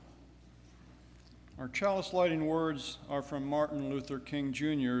Our chalice lighting words are from Martin Luther King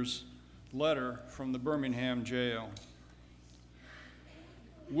Jr.'s letter from the Birmingham jail.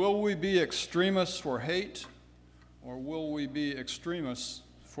 Will we be extremists for hate, or will we be extremists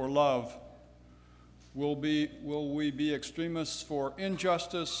for love? Will we be extremists for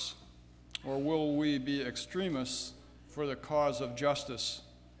injustice, or will we be extremists for the cause of justice?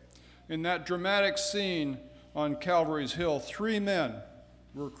 In that dramatic scene on Calvary's Hill, 3 men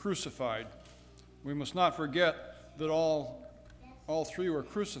were crucified. We must not forget that all 3 were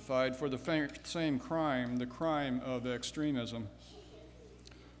crucified for the same crime, the crime of extremism.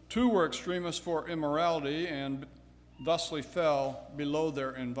 2 were extremists for immorality and thusly fell below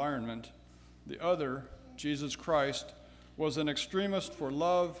their environment. The other, Jesus Christ, was an extremist for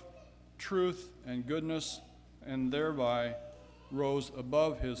love, truth, and goodness, and thereby rose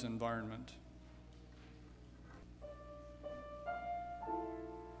above his environment.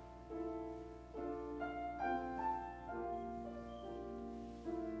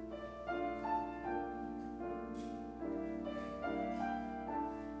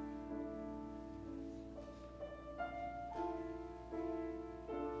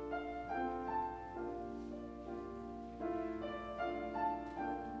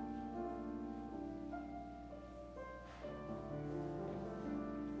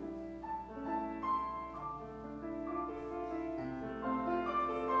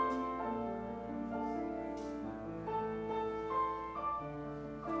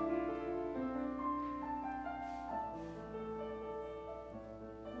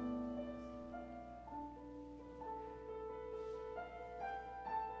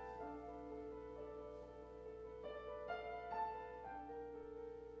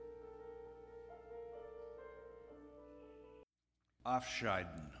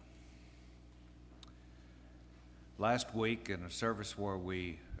 Aufscheiden. Last week in a service where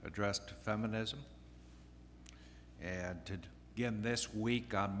we addressed feminism, and again this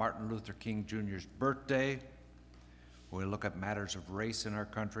week on Martin Luther King Jr.'s birthday, we look at matters of race in our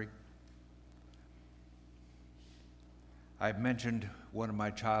country. I've mentioned one of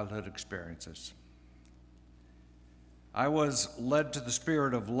my childhood experiences. I was led to the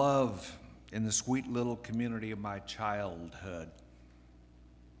spirit of love in the sweet little community of my childhood.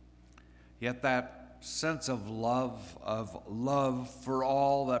 Yet that sense of love for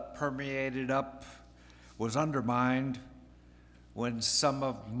all that permeated up was undermined when some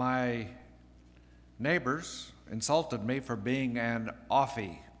of my neighbors insulted me for being an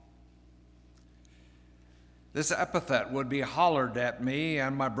offie. This epithet would be hollered at me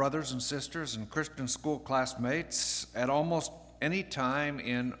and my brothers and sisters and Christian school classmates at almost any time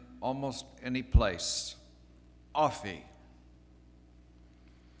in almost any place. Offie.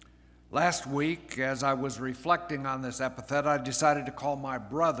 Last week, as I was reflecting on this epithet, I decided to call my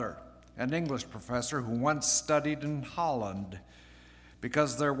brother, an English professor who once studied in Holland,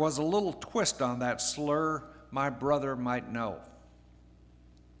 because there was a little twist on that slur my brother might know.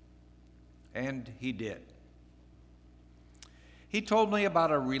 And he did. He told me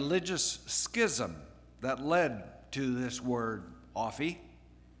about a religious schism that led to this word, offie.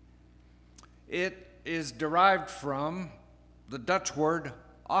 It is derived from the Dutch word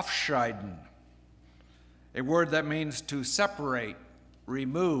afscheiden, a word that means to separate,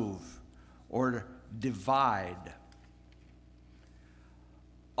 remove, or divide.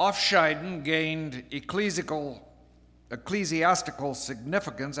 Afscheiden gained ecclesiastical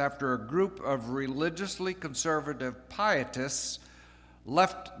significance after a group of religiously conservative pietists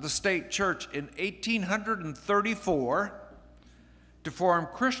left the state church in 1834 to form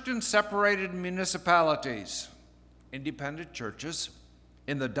Christian-separated municipalities, independent churches,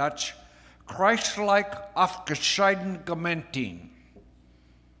 in the Dutch, Christelijk afgescheiden gemeenten.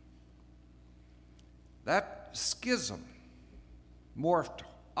 That schism morphed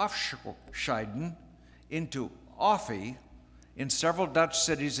afscheiden into offie in several Dutch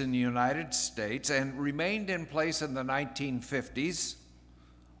cities in the United States and remained in place in the 1950s,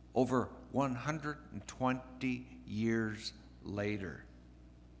 over 120 years later.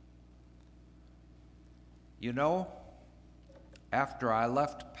 You know, after I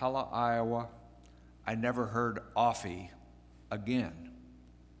left Pella, Iowa, I never heard offie again.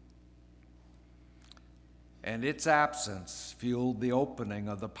 And its absence fueled the opening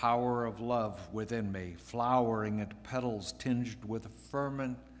of the power of love within me, flowering into petals tinged with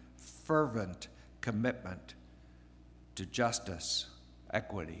a fervent commitment to justice,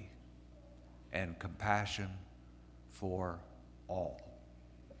 equity, and compassion for all.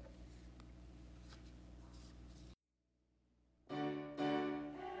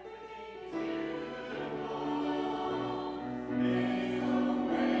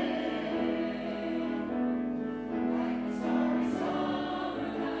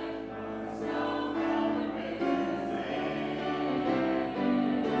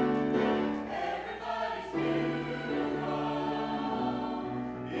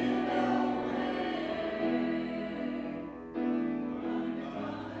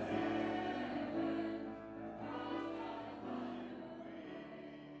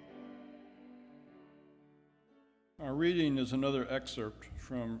 reading is another excerpt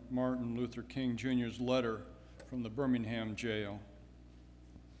from Martin Luther King Jr.'s letter from the Birmingham jail.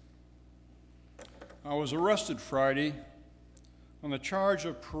 I was arrested Friday on the charge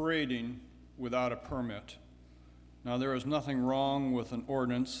of parading without a permit. Now, there is nothing wrong with an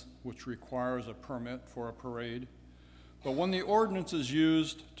ordinance which requires a permit for a parade, but when the ordinance is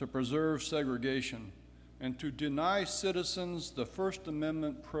used to preserve segregation and to deny citizens the First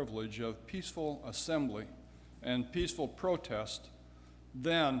Amendment privilege of peaceful assembly and peaceful protest,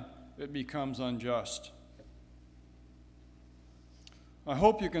 then it becomes unjust. I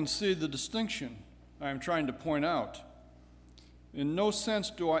hope you can see the distinction I am trying to point out. In no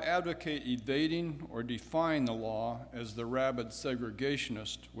sense do I advocate evading or defying the law as the rabid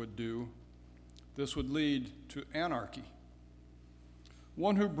segregationist would do. This would lead to anarchy.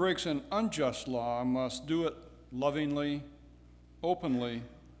 One who breaks an unjust law must do it lovingly, openly,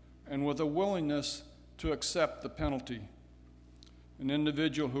 and with a willingness to accept the penalty. An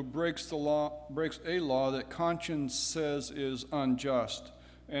individual who breaks a law that conscience says is unjust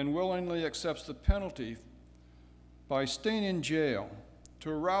and willingly accepts the penalty by staying in jail to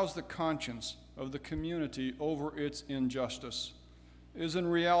arouse the conscience of the community over its injustice is in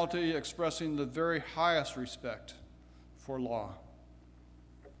reality expressing the very highest respect for law.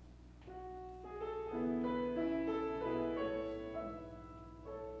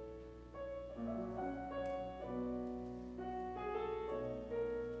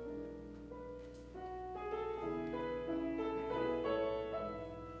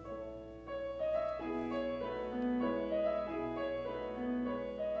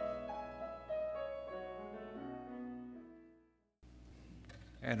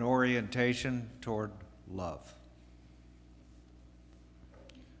 An orientation toward love.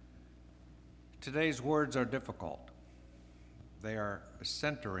 Today's words are difficult. They are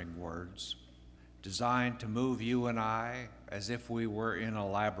centering words designed to move you and I as if we were in a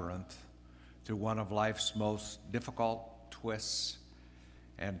labyrinth through one of life's most difficult twists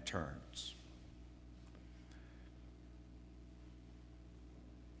and turns.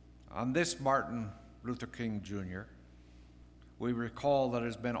 On this Martin Luther King Jr., we recall that it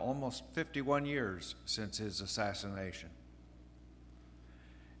has been almost 51 years since his assassination,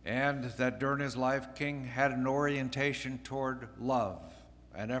 and that during his life, King had an orientation toward love,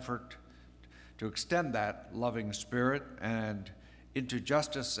 an effort to extend that loving spirit and into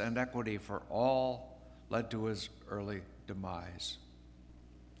justice and equity for all led to his early demise.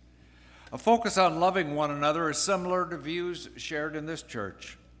 A focus on loving one another is similar to views shared in this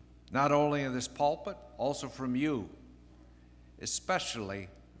church, not only in this pulpit, also from you, especially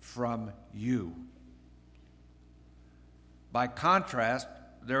from you. By contrast,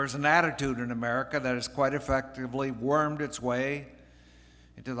 there is an attitude in America that has quite effectively wormed its way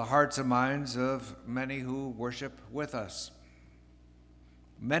into the hearts and minds of many who worship with us.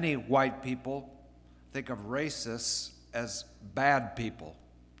 Many white people think of racists as bad people,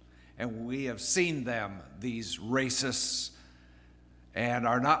 and we have seen them, these racists, and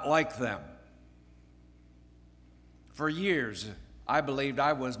are not like them. For years, I believed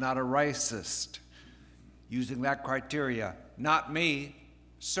I was not a racist, using that criteria. Not me,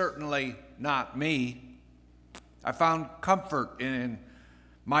 certainly not me. I found comfort in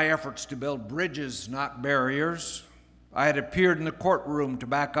my efforts to build bridges, not barriers. I had appeared in the courtroom to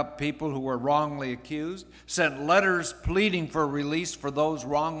back up people who were wrongly accused, sent letters pleading for release for those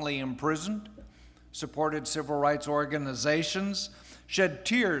wrongly imprisoned, supported civil rights organizations, shed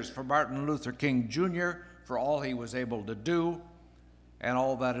tears for Martin Luther King Jr. for all he was able to do, and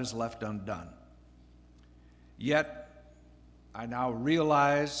all that is left undone. Yet, I now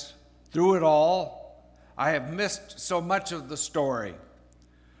realize through it all, I have missed so much of the story,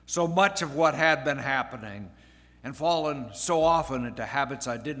 so much of what had been happening, and fallen so often into habits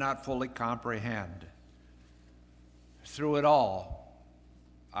I did not fully comprehend. Through it all,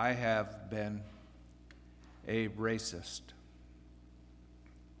 I have been a racist.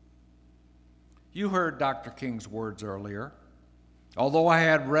 You heard Dr. King's words earlier. Although I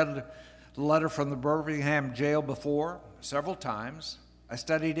had read the letter from the Birmingham jail before several times, I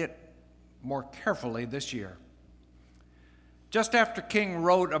studied it more carefully this year. Just after King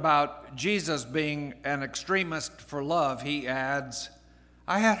wrote about Jesus being an extremist for love, he adds,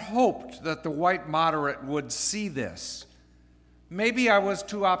 "I had hoped that the white moderate would see this. Maybe I was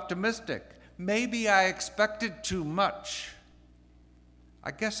too optimistic. Maybe I expected too much. I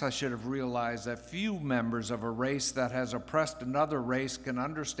guess I should have realized that few members of a race that has oppressed another race can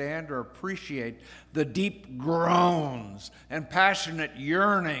understand or appreciate the deep groans and passionate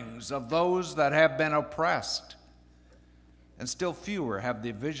yearnings of those that have been oppressed. And still fewer have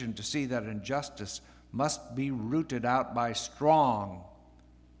the vision to see that injustice must be rooted out by strong,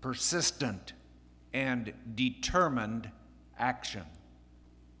 persistent, and determined action.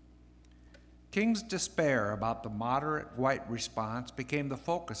 King's despair about the moderate white response became the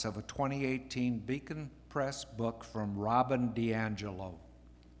focus of a 2018 Beacon Press book from Robin DiAngelo.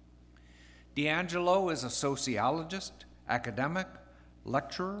 DiAngelo is a sociologist, academic,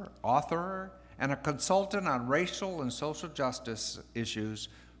 lecturer, author, and a consultant on racial and social justice issues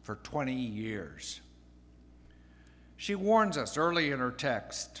for 20 years. She warns us early in her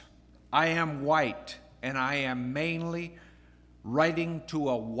text, "I am white, and I am mainly writing to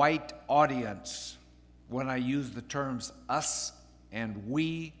a white audience. When I use the terms us and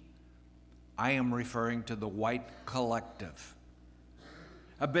we, I am referring to the white collective."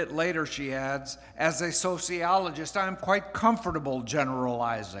 A bit later, she adds, "As a sociologist, I am quite comfortable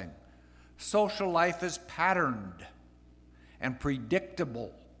generalizing. Social life is patterned and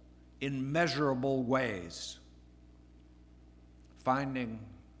predictable in measurable ways." Finding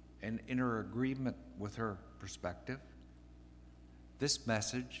an inner agreement with her perspective, this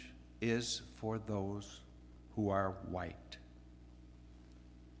message is for those who are white.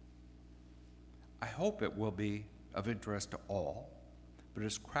 I hope it will be of interest to all, but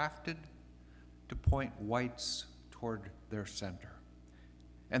is crafted to point whites toward their center.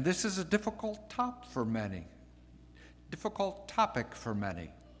 And this is a difficult topic for many.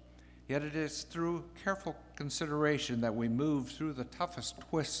 Yet it is through careful consideration that we move through the toughest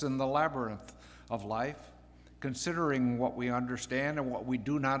twists in the labyrinth of life, considering what we understand and what we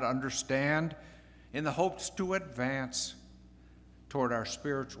do not understand, in the hopes to advance toward our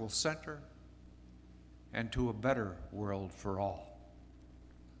spiritual center and to a better world for all.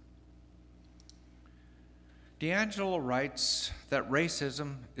 DiAngelo writes that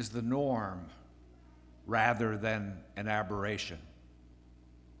racism is the norm rather than an aberration.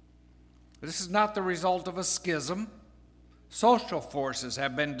 This is not the result of a schism. Social forces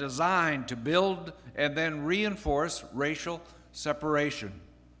have been designed to build and then reinforce racial separation.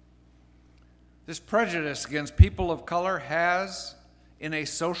 This prejudice against people of color has, in a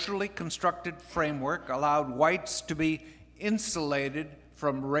socially constructed framework, allowed whites to be insulated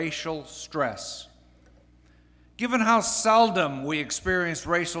from racial stress. Given how seldom we experience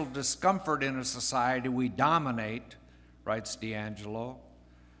racial discomfort in a society we dominate, writes DiAngelo,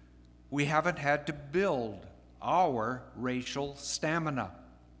 we haven't had to build our racial stamina.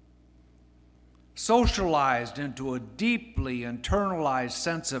 Socialized into a deeply internalized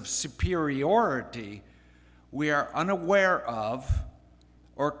sense of superiority, we are unaware of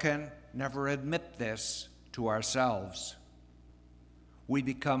or can never admit this to ourselves. We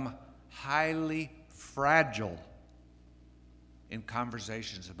become highly fragile in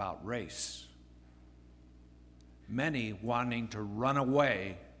conversations about race, many wanting to run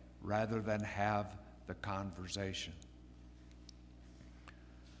away rather than have the conversation.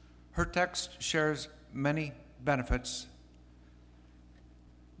 Her text shares many benefits,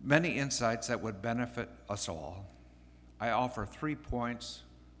 many insights that would benefit us all. I offer 3 points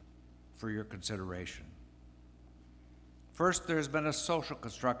for your consideration. First, there's been a social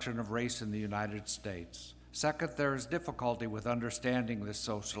construction of race in the United States. Second, there is difficulty with understanding this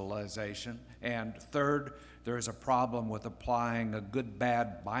socialization. And third, there is a problem with applying a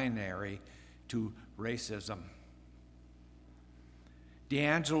good-bad binary to racism.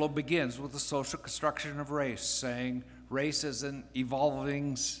 DiAngelo begins with the social construction of race, saying race is an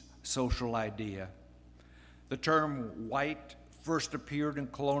evolving social idea. The term white first appeared in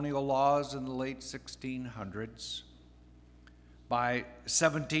colonial laws in the late 1600s. By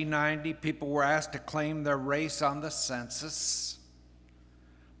 1790, people were asked to claim their race on the census.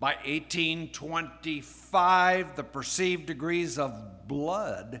 By 1825, the perceived degrees of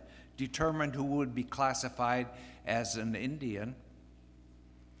blood determined who would be classified as an Indian.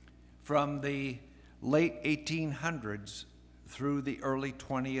 From the late 1800s through the early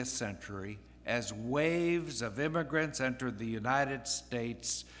 20th century, as waves of immigrants entered the United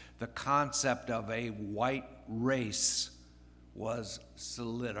States, the concept of a white race was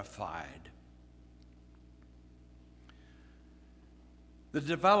solidified. The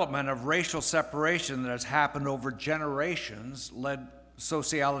development of racial separation that has happened over generations led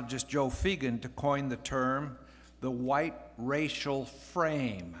sociologist Joe Fegan to coin the term the white racial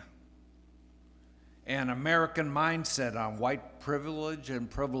frame, an American mindset on white privilege and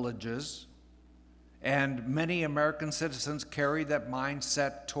privileges, and many American citizens carry that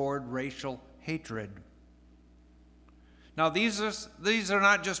mindset toward racial hatred. Now, these are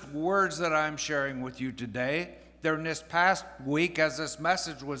not just words that I'm sharing with you today. During this past week, as this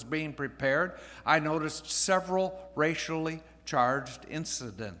message was being prepared, I noticed several racially charged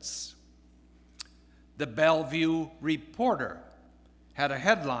incidents. The Bellevue Reporter had a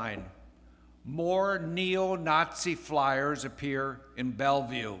headline, "More neo-Nazi flyers appear in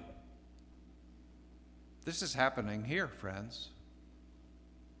Bellevue." This is happening here, friends.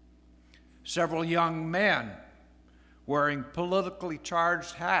 Several young men wearing politically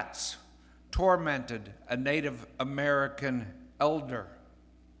charged hats tormented a Native American elder.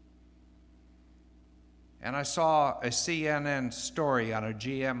 And I saw a CNN story on a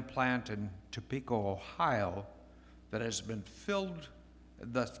GM plant in Topeka, Ohio, that the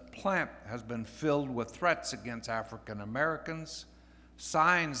plant has been filled with threats against African Americans,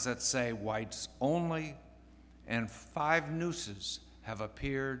 signs that say whites only, and 5 nooses have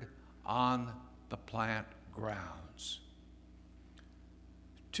appeared on the plant grounds.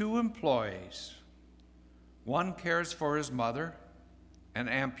 2 employees, one cares for his mother, an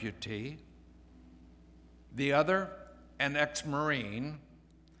amputee, the other, an ex-Marine,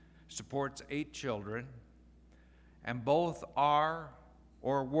 supports 8 children, and both are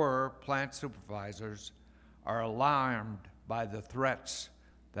or were plant supervisors, are alarmed by the threats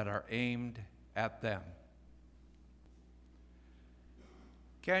that are aimed at them.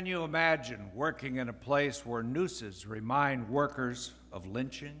 Can you imagine working in a place where nooses remind workers of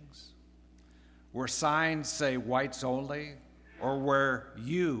lynchings, where signs say whites only, or where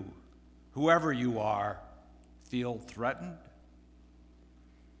you, whoever you are, feel threatened?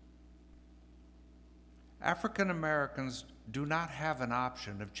 African Americans do not have an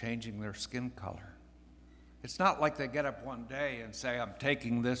option of changing their skin color. It's not like they get up one day and say, "I'm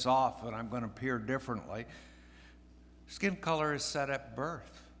taking this off and I'm going to appear differently." Skin color is set at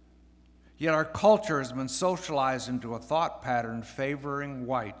birth. Yet our culture has been socialized into a thought pattern favoring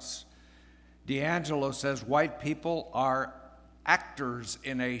whites. D'Angelo says white people are actors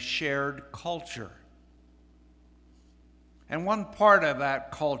in a shared culture. And one part of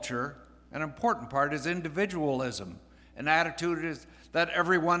that culture, an important part, is individualism. An attitude is that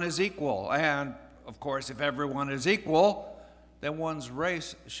everyone is equal. And, of course, if everyone is equal, then one's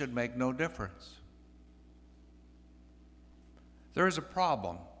race should make no difference. There is a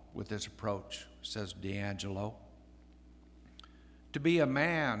problem with this approach, says D'Angelo. To be a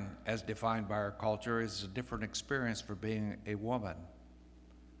man, as defined by our culture, is a different experience from being a woman.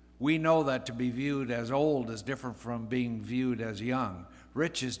 We know that to be viewed as old is different from being viewed as young.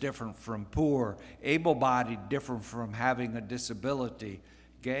 Rich is different from poor. Able-bodied different from having a disability.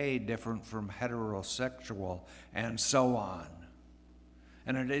 Gay different from heterosexual, and so on.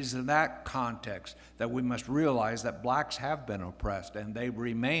 And it is in that context that we must realize that blacks have been oppressed, and they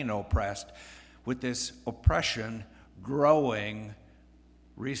remain oppressed, with this oppression growing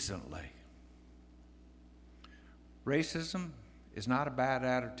recently. Racism is not a bad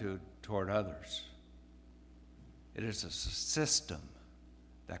attitude toward others. It is a system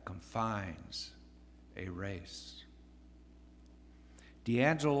that confines a race.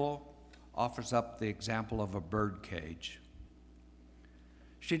 D'Angelo offers up the example of a bird cage.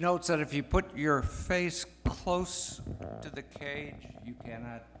 She notes that if you put your face close to the cage, you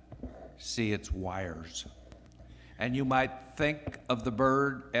cannot see its wires. And you might think of the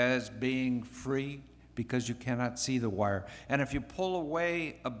bird as being free because you cannot see the wire. And if you pull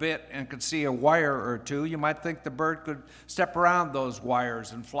away a bit and could see a wire or two, you might think the bird could step around those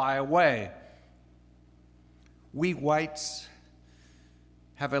wires and fly away. We whites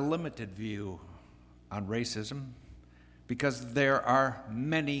have a limited view on racism because there are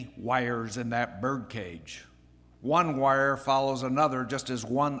many wires in that bird cage. One wire follows another just as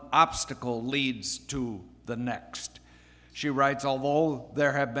one obstacle leads to the next. She writes, although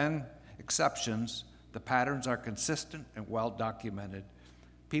there have been exceptions, the patterns are consistent and well documented.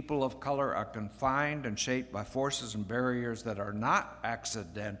 People of color are confined and shaped by forces and barriers that are not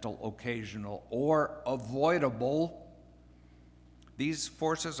accidental, occasional, or avoidable. These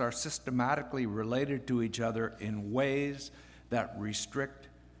forces are systematically related to each other in ways that restrict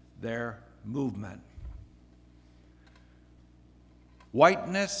their movement.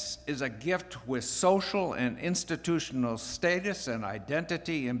 Whiteness is a gift with social and institutional status and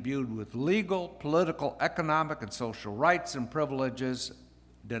identity imbued with legal, political, economic, and social rights and privileges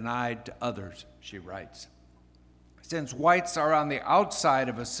denied to others, she writes. Since whites are on the outside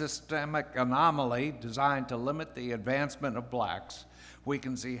of a systemic anomaly designed to limit the advancement of blacks, we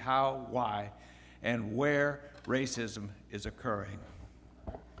can see how, why, and where racism is occurring.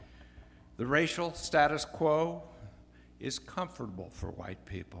 The racial status quo is comfortable for white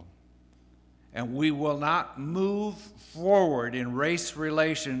people, and we will not move forward in race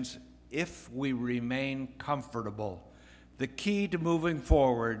relations if we remain comfortable. The key to moving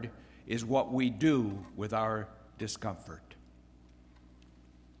forward is what we do with our discomfort.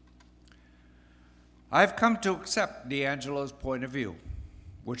 I've come to accept D'Angelo's point of view,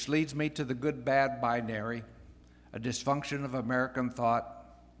 which leads me to the good-bad binary, a dysfunction of American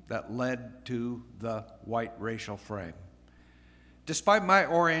thought that led to the white racial frame. Despite my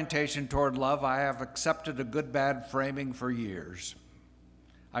orientation toward love, I have accepted a good-bad framing for years.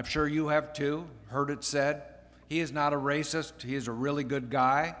 I'm sure you have too, heard it said, he is not a racist, he is a really good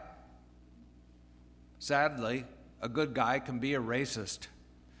guy. Sadly, a good guy can be a racist.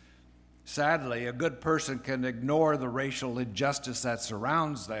 Sadly, a good person can ignore the racial injustice that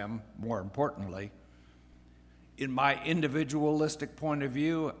surrounds them, more importantly. In my individualistic point of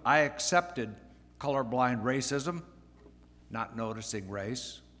view, I accepted colorblind racism, not noticing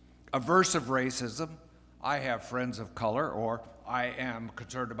race, aversive racism, I have friends of color, or I am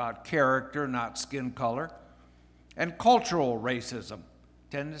concerned about character, not skin color, and cultural racism,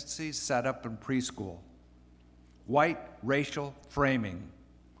 tendencies set up in preschool, white racial framing,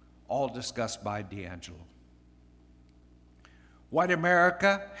 all discussed by D'Angelo. White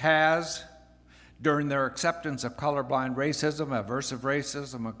America has, during their acceptance of colorblind racism, aversive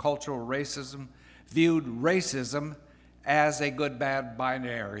racism, and cultural racism, viewed racism as a good-bad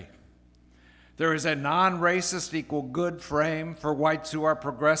binary. There is a non-racist equal good frame for whites who are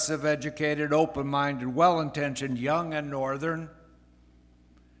progressive, educated, open-minded, well-intentioned, young, and northern.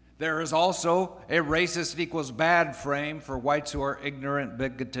 There is also a racist equals bad frame for whites who are ignorant,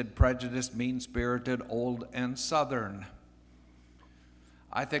 bigoted, prejudiced, mean-spirited, old, and southern.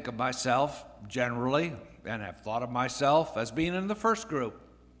 I think of myself generally, and have thought of myself as being in the first group,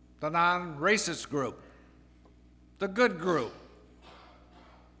 the non-racist group, the good group.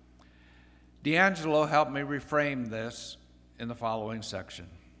 D'Angelo helped me reframe this in the following section.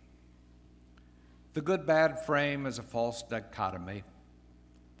 The good-bad frame is a false dichotomy.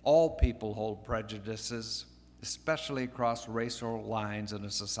 All people hold prejudices, especially across racial lines in a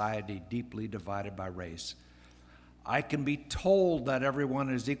society deeply divided by race. I can be told that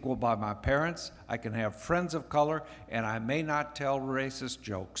everyone is equal by my parents, I can have friends of color, and I may not tell racist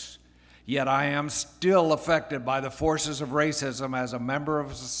jokes. Yet I am still affected by the forces of racism as a member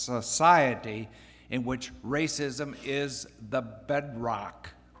of a society in which racism is the bedrock.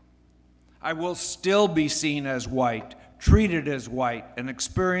 I will still be seen as white, treated as white, and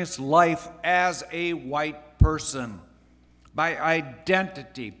experience life as a white person. My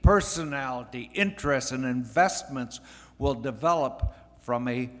identity, personality, interests, and investments will develop from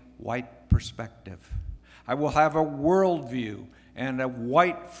a white perspective. I will have a worldview and a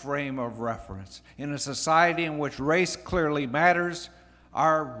white frame of reference. In a society in which race clearly matters,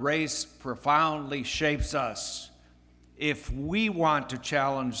 our race profoundly shapes us. If we want to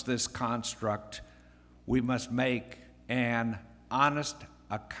challenge this construct, we must make an honest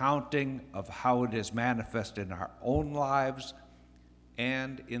accounting of how it is manifested in our own lives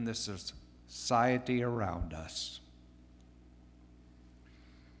and in the society around us.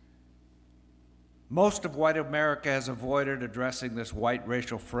 Most of white America has avoided addressing this white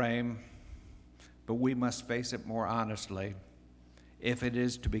racial frame, but we must face it more honestly if it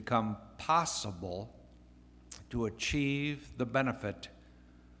is to become possible to achieve the benefit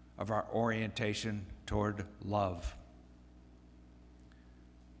of our orientation toward love.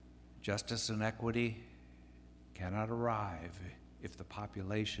 Justice and equity cannot arrive if the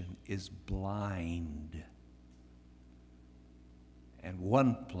population is blind. And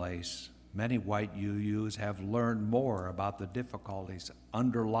one place many white UUs have learned more about the difficulties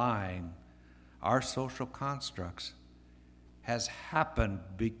underlying our social constructs has happened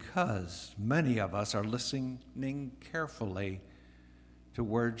because many of us are listening carefully to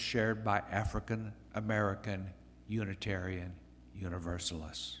words shared by African American Unitarian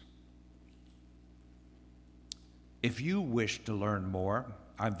Universalists. If you wish to learn more,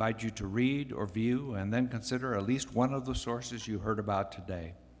 I invite you to read or view and then consider at least one of the sources you heard about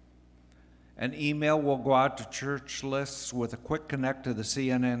today. An email will go out to church lists with a quick connect to the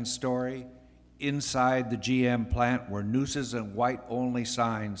CNN story inside the GM plant where nooses and white-only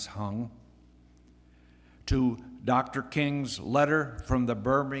signs hung, to Dr. King's letter from the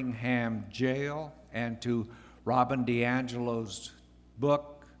Birmingham jail, and to Robin DiAngelo's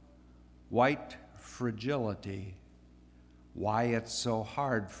book, White Fragility, Why It's So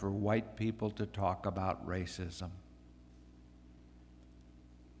Hard for White People to Talk About Racism.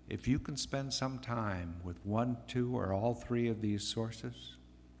 If you can spend some time with one, two, or all three of these sources,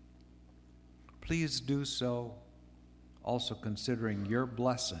 please do so, also considering your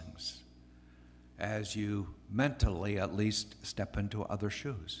blessings as you mentally at least step into other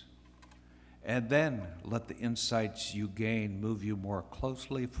shoes. And then let the insights you gain move you more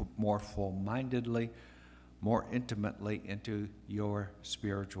closely, more full-mindedly, more intimately into your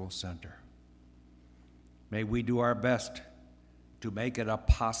spiritual center. May we do our best to make it a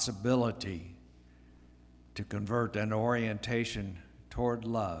possibility to convert an orientation toward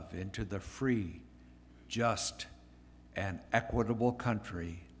love into the free, just, and equitable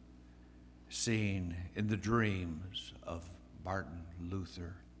country seen in the dreams of Martin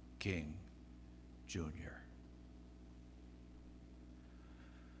Luther King, Jr.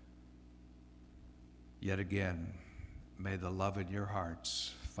 Yet again, may the love in your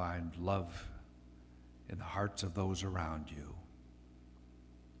hearts find love in the hearts of those around you.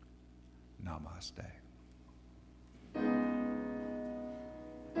 Namaste.